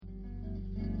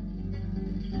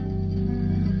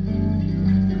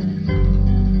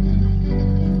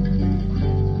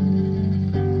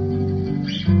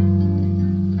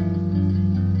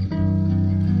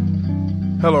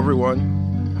Hello,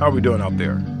 everyone. How are we doing out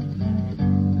there?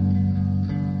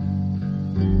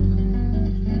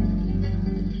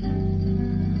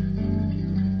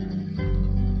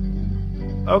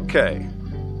 Okay,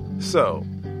 so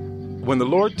when the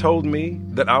Lord told me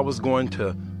that I was going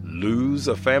to lose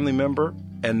a family member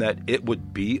and that it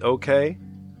would be okay,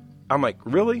 I'm like,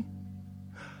 really?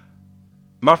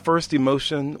 My first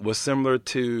emotion was similar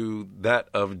to that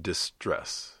of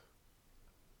distress.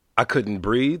 I couldn't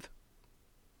breathe.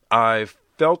 I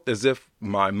felt as if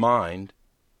my mind,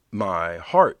 my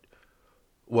heart,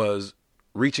 was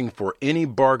reaching for any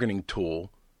bargaining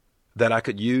tool that I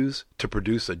could use to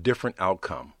produce a different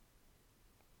outcome.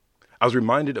 I was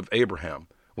reminded of Abraham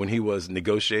when he was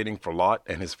negotiating for Lot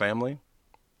and his family.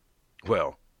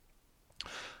 Well,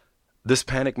 this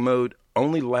panic mode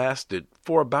only lasted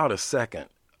for about a second,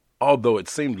 although it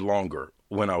seemed longer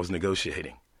when I was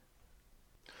negotiating.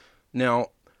 Now,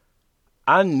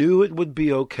 I knew it would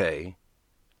be okay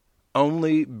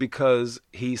only because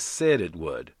he said it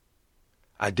would.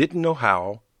 I didn't know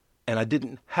how, and I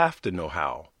didn't have to know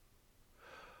how.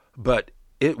 But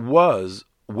it was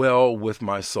well with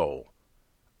my soul.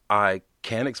 I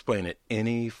can't explain it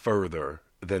any further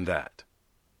than that.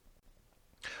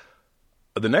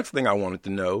 The next thing I wanted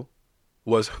to know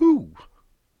was who,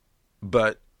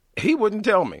 but he wouldn't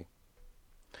tell me.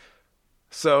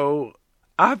 So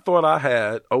I thought I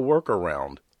had a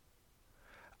workaround.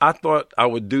 I thought I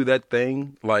would do that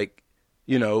thing like,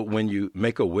 when you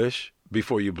make a wish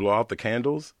before you blow out the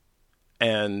candles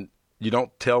and you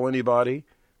don't tell anybody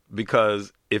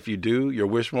because if you do, your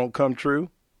wish won't come true.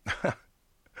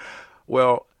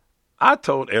 Well, I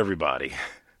told everybody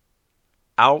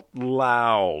out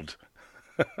loud.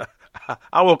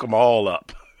 I woke them all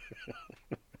up.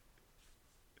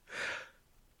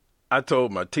 I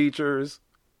told my teachers.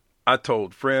 I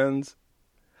told friends.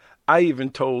 I even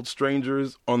told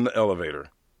strangers on the elevator.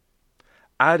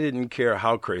 I didn't care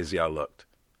how crazy I looked,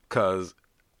 'cause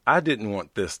I didn't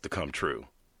want this to come true.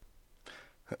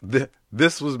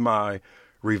 This was my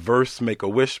reverse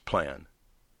Make-A-Wish plan.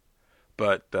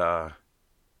 But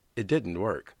it didn't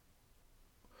work.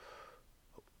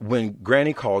 When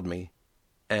Granny called me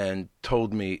and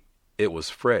told me it was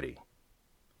Freddie,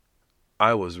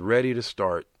 I was ready to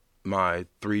start my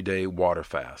 3-day water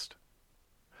fast.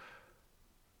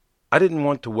 I didn't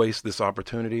want to waste this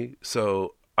opportunity,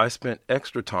 so I spent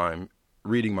extra time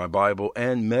reading my Bible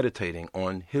and meditating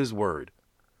on His Word.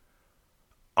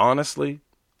 Honestly,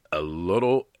 a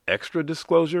little extra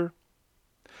disclosure,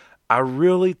 I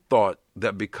really thought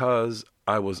that because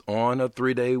I was on a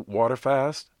 3-day water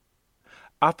fast,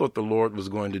 I thought the Lord was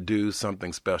going to do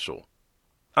something special.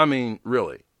 I mean,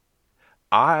 really.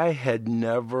 I had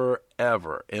never,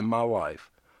 ever in my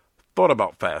life thought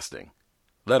about fasting,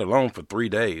 let alone for 3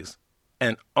 days.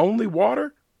 And only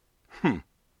water?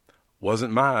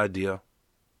 Wasn't my idea.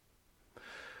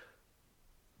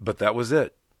 But that was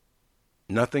it.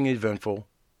 Nothing eventful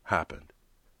happened.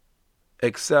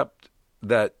 Except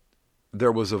that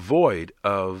there was a void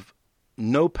of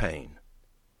no pain.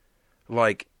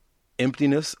 Like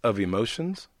emptiness of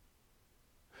emotions.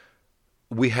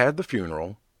 We had the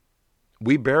funeral.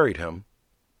 We buried him.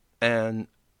 And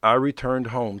I returned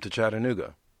home to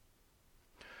Chattanooga.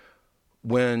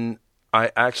 When I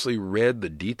actually read the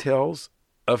details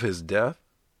of his death,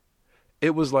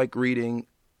 it was like reading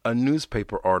a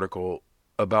newspaper article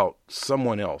about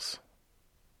someone else.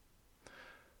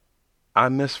 I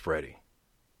miss Freddie.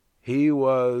 He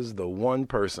was the one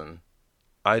person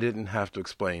I didn't have to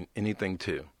explain anything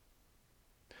to.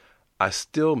 I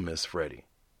still miss Freddie,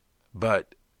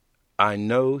 but I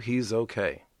know he's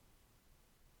okay.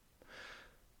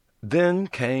 Then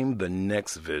came the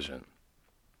next vision.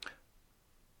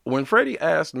 When Freddie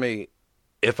asked me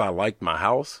if I liked my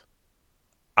house,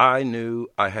 I knew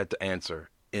I had to answer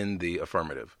in the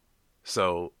affirmative.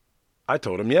 So I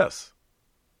told him yes.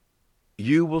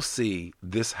 You will see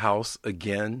this house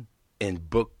again in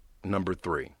book number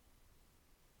 3.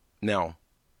 Now,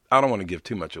 I don't want to give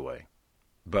too much away,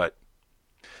 but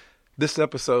this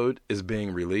episode is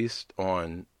being released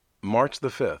on March the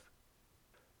 5th.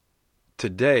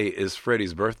 Today is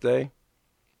Freddie's birthday.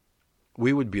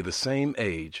 We would be the same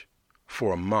age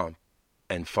for a month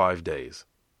and 5 days.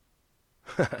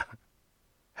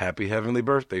 Happy heavenly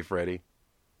birthday, Freddie.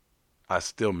 I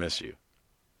still miss you.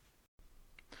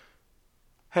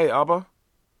 Hey, Abba,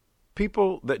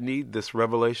 people that need this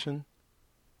revelation,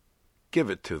 give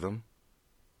it to them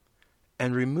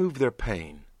and remove their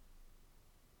pain.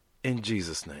 In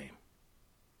Jesus' name.